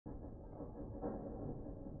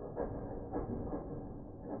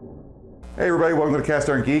Hey everybody, welcome to Cast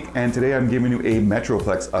Iron Geek, and today I'm giving you a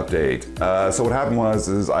Metrolplex update. So what happened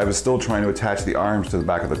was I was still trying to attach the arms to the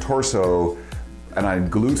back of the torso, and I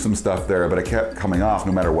glued some stuff there, but it kept coming off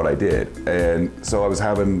no matter what I did. And so I was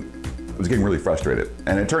getting really frustrated.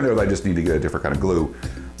 And it turned out I just need to get a different kind of glue,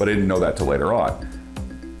 but I didn't know that till later on.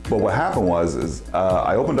 But what happened was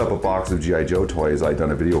I opened up a box of G.I. Joe toys I'd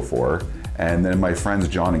done a video for, and then my friends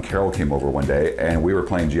John and Carol came over one day, and we were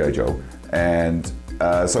playing G.I. Joe. And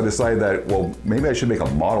so I decided that, well, maybe I should make a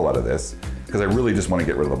model out of this, because I really just want to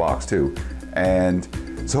get rid of the box too. And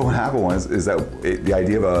so what happened was, the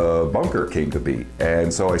idea of a bunker came to be.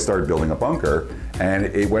 And so I started building a bunker, and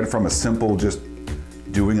it went from a simple just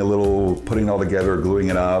doing a little, putting it all together, gluing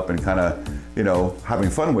it up, and kind of, you know, having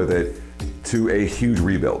fun with it, to a huge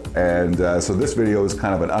rebuild. And so this video is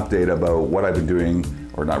kind of an update about what I've been doing,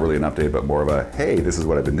 or not really an update, but more of a, hey, this is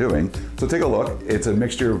what I've been doing. So take a look. It's a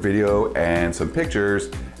mixture of video and some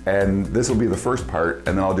pictures, and this will be the first part,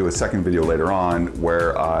 and then I'll do a second video later on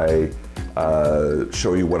where I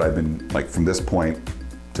show you what I've been, like, from this point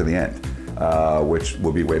to the end, which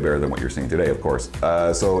will be way better than what you're seeing today, of course.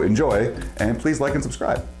 So enjoy, and please like and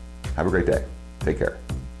subscribe. Have a great day. Take care.